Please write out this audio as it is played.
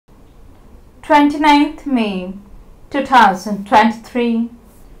29th May 2023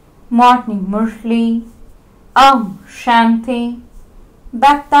 Morning Murli. Om Shanti.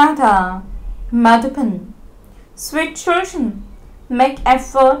 BapDada, Madhuban. Sweet children, make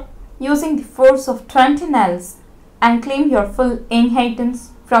effort using the force of 20 nails and claim your full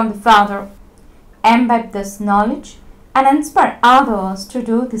inheritance from the Father. Imbibe this knowledge and inspire others to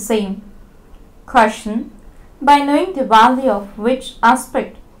do the same. Question: by knowing the value of which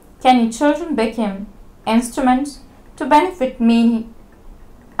aspect can your children become instruments to benefit many?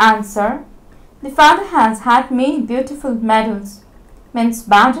 Answer: the Father has had many beautiful medals, means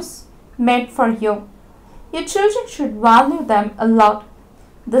badges, made for you. Your children should value them a lot.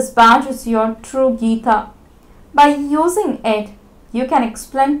 This badge is your true Gita. By using it, you can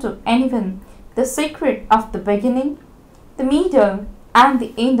explain to anyone the secret of the beginning, the middle, and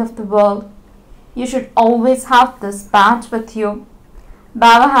the end of the world. You should always have this badge with you.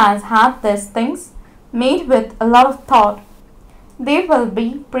 Baba has had these things made with a lot of thought. They will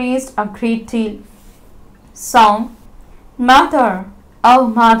be praised a great deal. Song: Mother, oh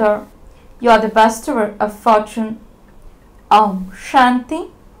Mother, you are the bestower of fortune. Om Shanti.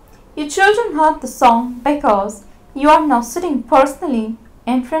 Your children heard the song because you are now sitting personally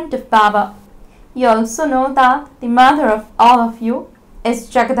in front of Baba. You also know that the mother of all of you is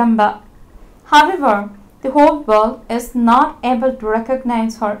Jagadamba. However, the whole world is not able to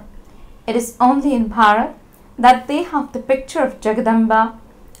recognize her. It is only in Bharat that they have the picture of Jagadamba,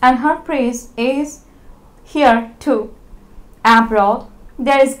 and her praise is here too. Abroad,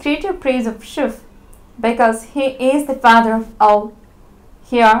 there is greater praise of Shiv because he is the father of all.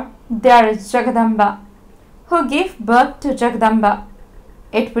 Here, there is Jagadamba. Who gave birth to Jagadamba?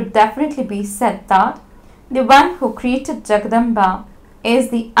 It would definitely be said that the one who created Jagadamba is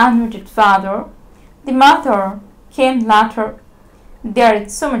the unrooted father. The mother came later. There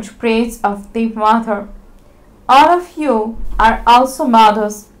is so much praise of the mother. All of you are also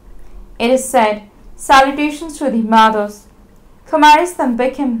mothers. It is said, salutations to the mothers. Kumaris then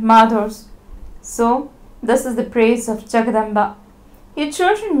became mothers. So, this is the praise of Jagadamba. Your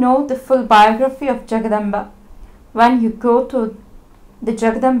children know the full biography of Jagadamba. When you go to the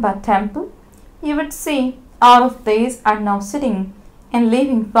Jagadamba temple, you would see all of these are now sitting in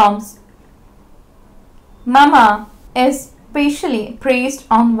living forms. Mama is specially praised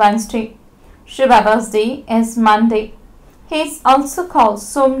on Wednesday. Shivbaba's day is Monday. He is also called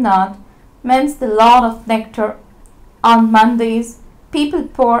Somnath, means the Lord of Nectar. On Mondays, people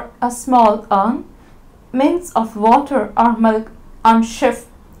pour a small urn, means of water or milk, on Shiv.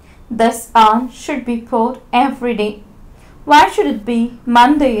 This urn should be poured every day. Why should it be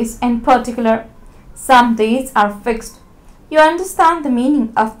Mondays in particular? Some days are fixed. You understand the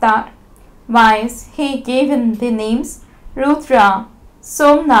meaning of that. Why he given the names Rudra,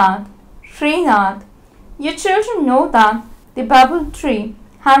 Somnath, Srinath? Your children know that the bubble tree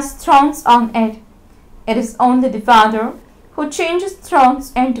has thorns on it. It is only the Father who changes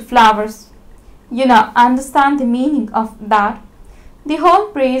thorns into flowers. You now understand the meaning of that. The whole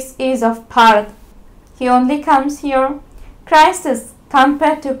praise is of Bharat. He only comes here. Christ is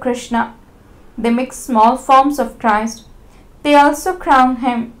compared to Krishna. They make small forms of Christ. They also crown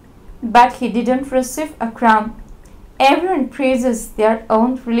him, but he didn't receive a crown. Everyone praises their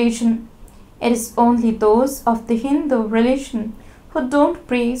own religion. It is only those of the Hindu religion who don't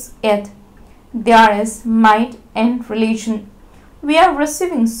praise it. There is might in religion. We are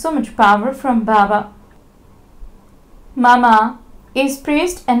receiving so much power from Baba. Mama is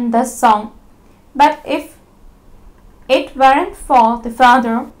praised in this song, but if it weren't for the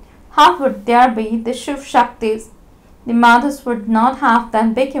Father, how would there be the Shiv Shaktis? The mothers would not have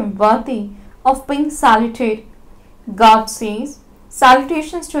then become worthy of being saluted. God says,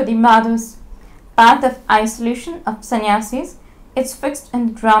 salutations to the mothers. Path of isolation of sannyasis is fixed in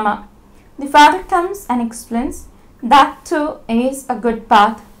the drama. The Father comes and explains that too is a good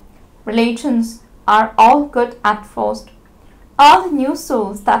path. Religions are all good at first. All the new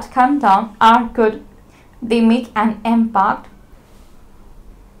souls that come down are good. They make an impact.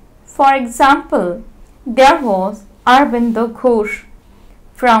 For example, there was Aurobindo Ghosh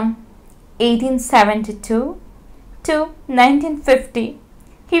from 1872 to 1950.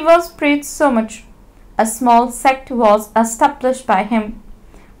 He was praised so much. A small sect was established by him.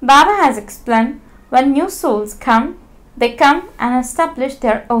 Baba has explained, when new souls come, they come and establish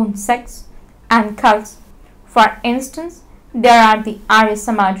their own sects and cults. For instance, there are the Arya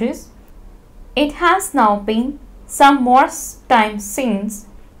Samajis. It has now been some more time since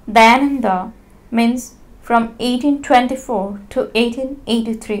Dayananda, means from 1824 to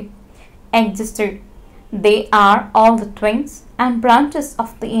 1883, existed. They are all the twins and branches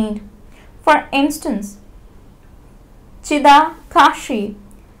of the end. For instance, Chidakashi,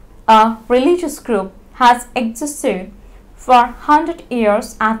 a religious group, has existed for 100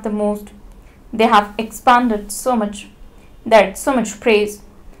 years at the most. They have expanded so much, that so much praise,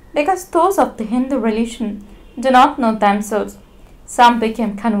 because those of the Hindu religion do not know themselves. Some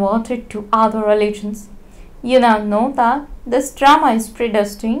became converted to other religions. You now know that this drama is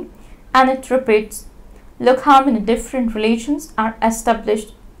predestined and it repeats. Look how many different religions are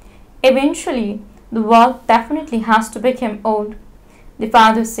established. Eventually, the world definitely has to become old. The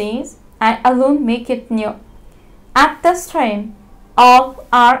Father says, I alone make it new. At this time, all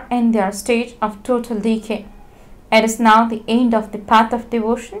are in their stage of total decay. It is now the end of the path of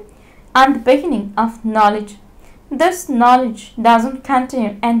devotion and the beginning of knowledge. This knowledge doesn't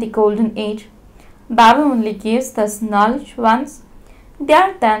continue in the golden age. Baba only gives this knowledge once.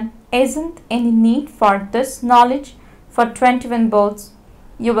 There then isn't any need for this knowledge for 21 births.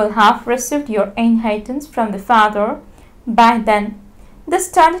 You will have received your inheritance from the Father by then. This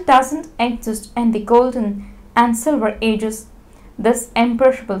study doesn't exist in the golden and silver ages. This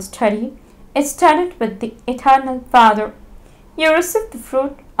imperishable study is studied with the eternal Father. You receive the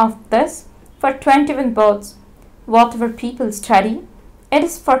fruit of this for 21 births. Whatever people study, it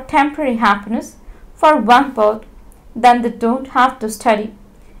is for temporary happiness for one birth. Then they don't have to study.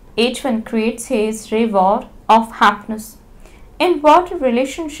 Each one creates his reward of happiness. In water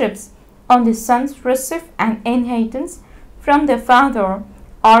relationships, only sons receive an inheritance from their father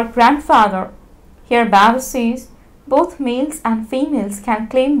or grandfather. Here Baba says, both males and females can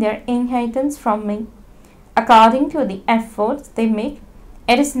claim their inheritance from me. According to the efforts they make,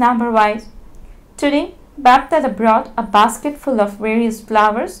 it is number-wise. Today, BapDada brought a basket full of various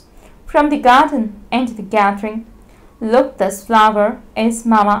flowers from the garden into the gathering. Look, this flower is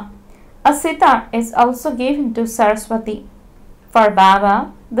Mama. A sitar is also given to Saraswati. For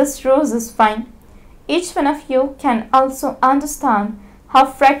Baba, this rose is fine. Each one of you can also understand how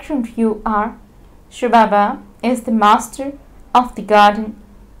fragrant you are. Shivbaba is the master of the garden.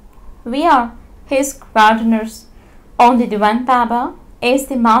 We are his gardeners. Only the one Baba is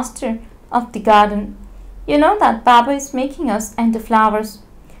the master of the garden. You know that Baba is making us into flowers.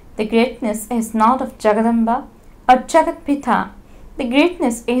 The greatness is not of Jagadamba or Jagatpita. The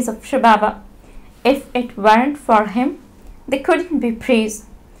greatness is of Shivbaba. If it weren't for him, they couldn't be praised.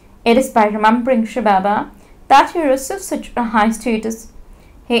 It is by remembering Shivbaba that you receive such a high status.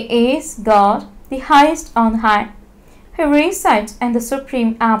 He is God, the highest on high. He resides in the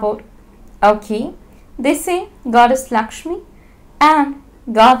supreme abode. Okay, they say God is Lakshmi and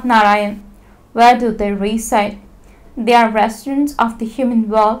God Narayan. Where do they reside? They are residents of the human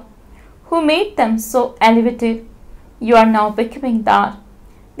world. Who made them so elevated? You are now becoming that.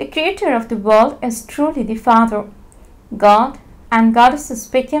 The creator of the world is truly the Father. God and goddesses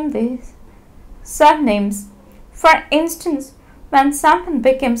became these surnames. For instance, when someone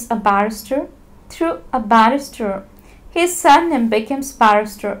becomes a barrister, through a barrister, his surname becomes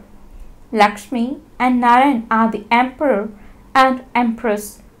barrister. Lakshmi and Narayan are the emperor and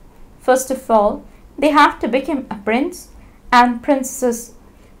empress. First of all, they have to become a prince and princess.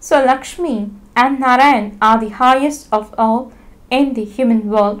 So Lakshmi and Narayan are the highest of all in the human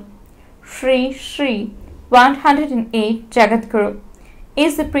world. Shri 108 Jagadguru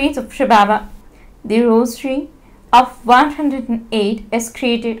is the praise of Shivbaba. The rosary of 108 is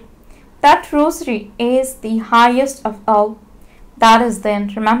created. That rosary is the highest of all. That is then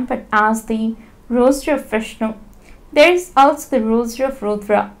remembered as the rosary of Vishnu. There is also the rosary of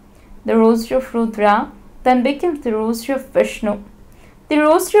Rudra. The rosary of Rudra then becomes the rosary of Vishnu. The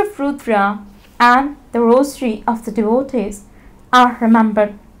rosary of Rudra and the rosary of the devotees are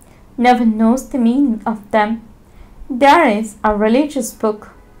remembered. No one knows the meaning of them. There is a religious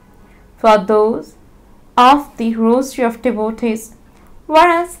book for those of the rosary of devotees,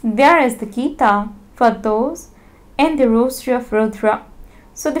 whereas there is the Gita for those in the rosary of Rudra.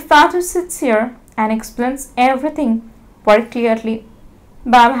 So the Father sits here and explains everything very clearly.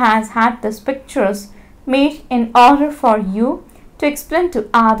 Baba has had these pictures made in order for you to explain to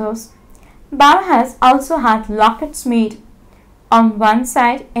others. Baba has also had lockets made. On one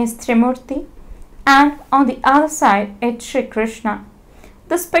side is Trimurti and on the other side is Shri Krishna.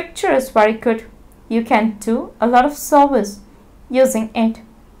 This picture is very good. You can do a lot of service using it.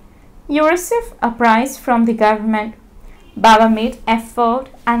 You receive a prize from the government. Baba made effort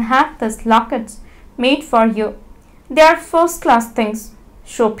and had these lockets made for you. They are first-class things.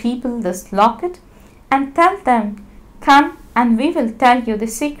 Show people this locket and tell them, come and we will tell you the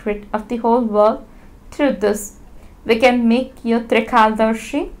secret of the whole world through this. We can make you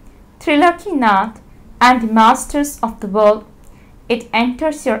Trikaldarshi, Trilakinath and the masters of the world. it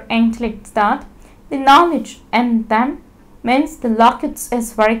enters your intellect that the knowledge in them means the lockets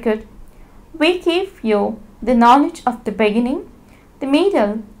is very good. We give you the knowledge of the beginning, the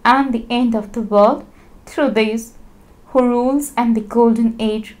middle, and the end of the world through these who rules in the golden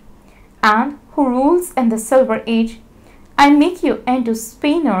age and who rules in the silver age, and make you into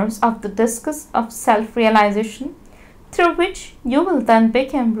spinners of the discus of self-realization, through which you will then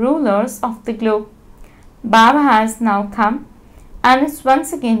become rulers of the globe. Baba has now come and is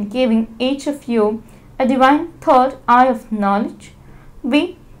once again giving each of you a divine third eye of knowledge.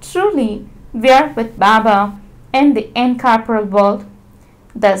 We truly were with Baba in the incorporeal world.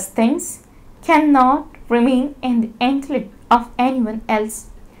 Thus things cannot remain in the intellect of anyone else.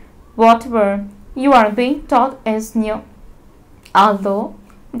 Whatever you are being taught is new. Although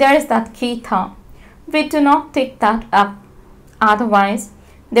there is that Gita, we do not take that up. Otherwise,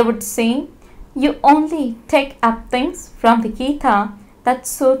 they would say, you only take up things from the Gita that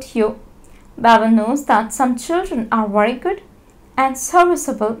suit you. Baba knows that some children are very good and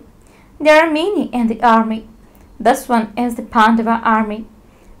serviceable. There are many in the army. This one is the Pandava army.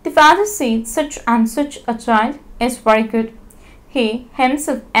 The father said such and such a child is very good. He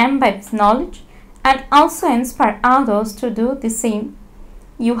himself imbibes knowledge and also inspires others to do the same.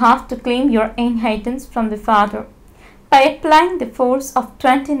 You have to claim your inheritance from the father by applying the force of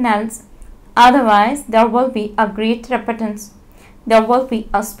 20 nails. Otherwise, there will be a great repentance. There will be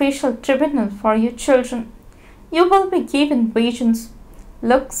a special tribunal for your children. You will be given visions.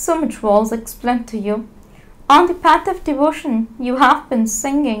 Look, so much was explained to you. On the path of devotion, you have been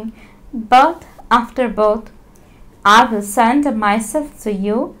singing birth after birth. I will send myself to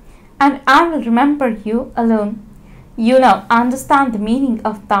you, and I will remember you alone. You now understand the meaning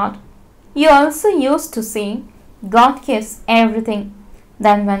of that. You also used to say, God gives everything.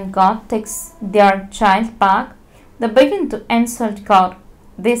 Then when God takes their child back, they begin to insult God.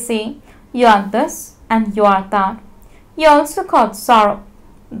 They say, you are this and you are that. You also cause sorrow.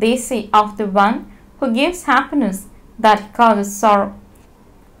 They say of the one who gives happiness that he causes sorrow.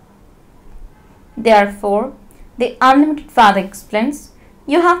 Therefore, the unlimited Father explains,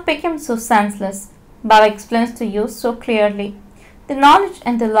 you have become so senseless. Baba explains to you so clearly. The knowledge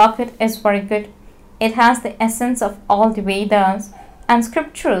in the locket is very good. It has the essence of all the Vedas and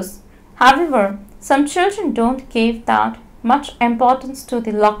scriptures. However, some children don't give that much importance to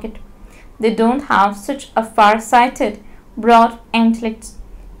the locket. They don't have such a far-sighted, broad intellect.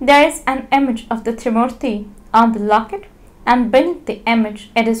 There is an image of the Trimurti on the locket, and beneath the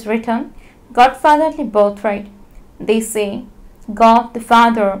image it is written, Godfatherly birthright. They say, God the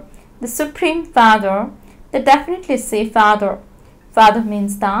Father, the Supreme Father. They definitely say Father. Father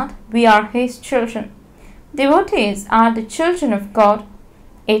means that we are His children. Devotees are the children of God.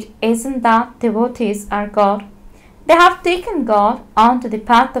 It isn't that devotees are God. They have taken God onto the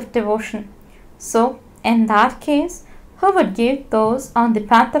path of devotion. So, in that case, who would give those on the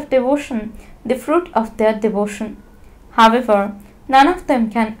path of devotion the fruit of their devotion? However, none of them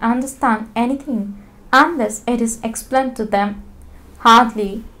can understand anything unless it is explained to them.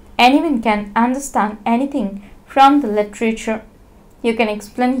 Hardly anyone can understand anything from the literature. You can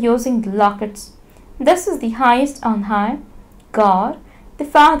explain using the lockets. This is the highest on high, God, the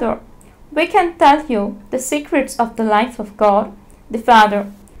Father. We can tell you the secrets of the life of God, the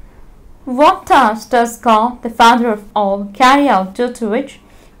Father. What task does God, the Father of all, carry out due to which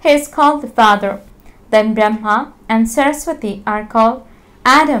He is called the Father? Then Brahma and Saraswati are called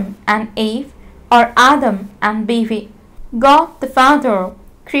Adam and Eve, or Adam and Bibi. God, the Father,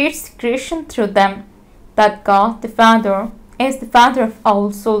 creates creation through them. That God, the Father, is the Father of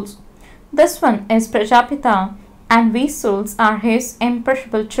all souls. This one is Prajapita, and we souls are His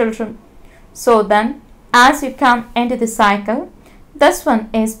imperishable children. So then, as you come into the cycle, this one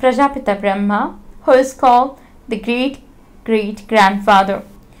is Prajapita Brahma, who is called the great-great-grandfather.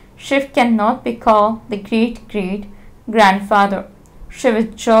 Shiv cannot be called the great-great-grandfather. Shiv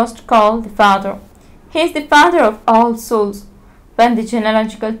is just called the Father. He is the Father of all souls. When the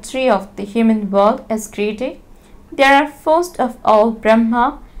genealogical tree of the human world is created, there are first of all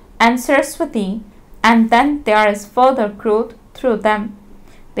Brahma and Saraswati, and then there is further growth through them.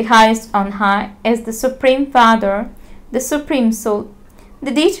 The highest on high is the Supreme Father, the Supreme Soul.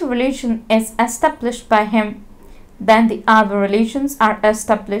 The deity religion is established by Him. Then the other religions are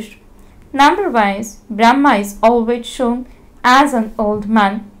established. Number-wise, Brahma is always shown as an old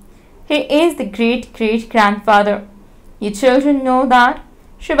man. He is the great-great-grandfather. You children know that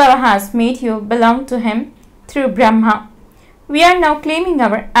Shivbaba has made you belong to him through Brahma. We are now claiming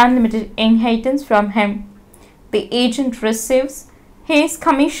our unlimited inheritance from him. The agent receives his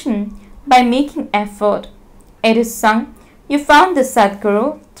commission by making effort. It is sung, You found the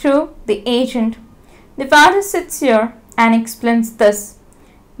Sadguru through the agent. The Father sits here and explains this.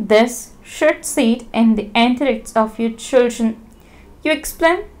 This should seed in the intellects of your children. You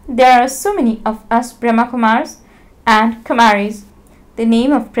explain there are so many of us Brahma Kumaris and Kumaris. The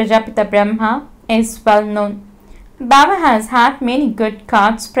name of Prajapita Brahma is well known. Baba has had many good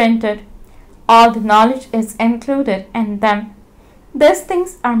cards printed. All the knowledge is included in them. These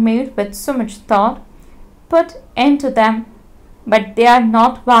things are made with so much thought put into them, but they are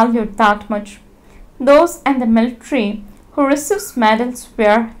not valued that much. Those in the military who receives medals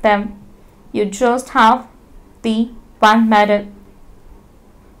wear them. You just have the one medal.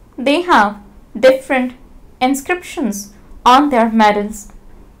 They have different inscriptions on their medals.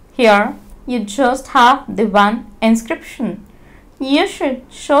 Here, you just have the one inscription. You should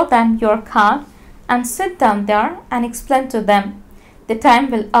show them your card and sit down there and explain to them. The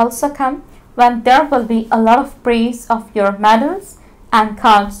time will also come when there will be a lot of praise of your medals and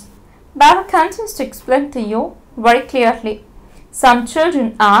cards. Baba continues to explain to you very clearly. Some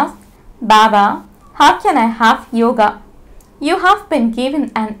children ask, Baba, how can I have yoga? You have been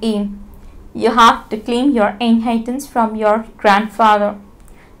given an aim. You have to claim your inheritance from your grandfather.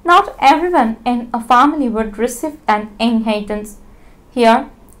 Not everyone in a family would receive an inheritance. Here,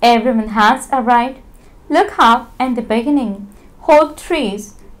 everyone has a right. Look how, in the beginning, whole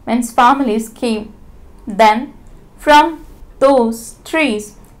trees means families came. Then, from those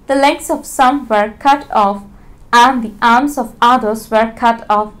trees, the legs of some were cut off, and the arms of others were cut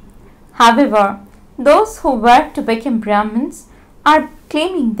off. However, those who were to become Brahmins are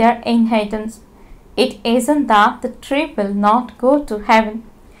claiming their inheritance. It isn't that the tree will not go to heaven.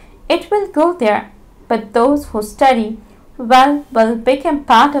 It will go there, but those who study well will become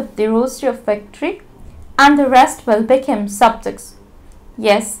part of the rosary of victory, and the rest will become subjects.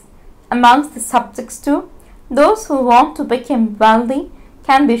 Yes, amongst the subjects too, those who want to become wealthy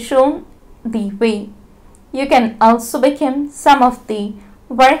can be shown the way. You can also become some of the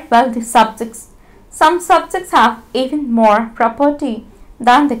very wealthy subjects. Some subjects have even more property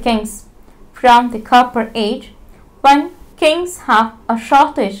than the kings. From the copper age, when kings have a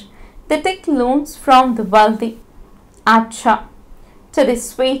shortage, they take loans from the wealthy. Acha, to the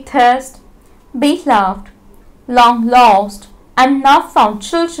sweetest, beloved, long lost, and now found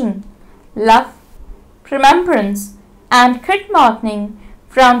children, love, remembrance, and good morning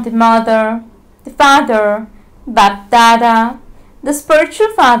from the mother, the father, BapDada. The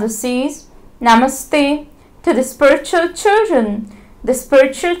spiritual father says, Namaste to the spiritual children. The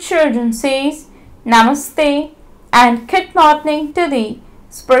spiritual children says, Namaste and good morning to the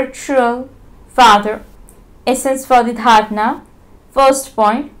spiritual father. Essence for the dharana. First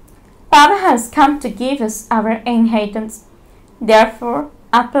point, Baba has come to give us our inheritance. Therefore,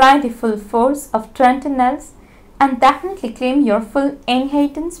 apply the full force of 20 nails and definitely claim your full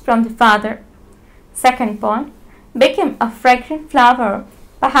inheritance from the Father. Second point, become a fragrant flower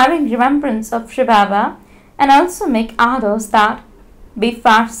by having remembrance of shivbaba and also make others that be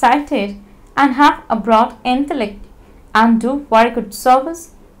far-sighted and have a broad intellect and do very good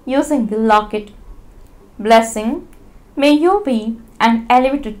service using the locket. Blessing, may you be an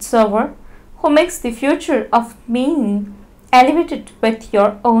elevated server who makes the future of meaning elevated with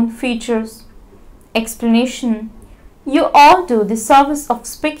your own features. Explanation, you all do the service of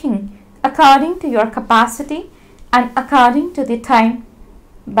speaking according to your capacity and according to the time.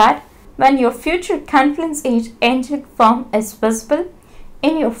 But when your future confluence age angelic form is visible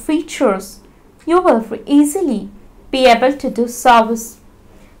in your features, you will easily be able to do service.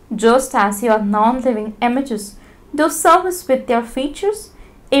 Just as your non-living images do service with their features,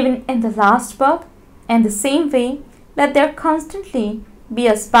 even in the last birth, in the same way let there constantly be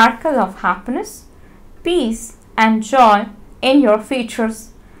a sparkle of happiness, peace, and joy in your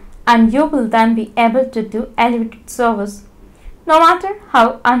features, and you will then be able to do elevated service. No matter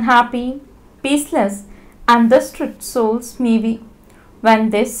how unhappy, peaceless, and distraught souls may be, when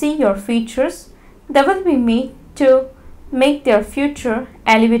they see your features, they will be made to make their future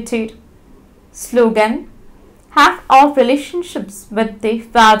elevated. Slogan, have all relationships with the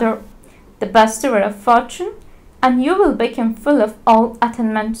Father, the bestower of fortune, and you will become full of all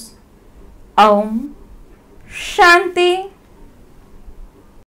attainments. Om Shanti.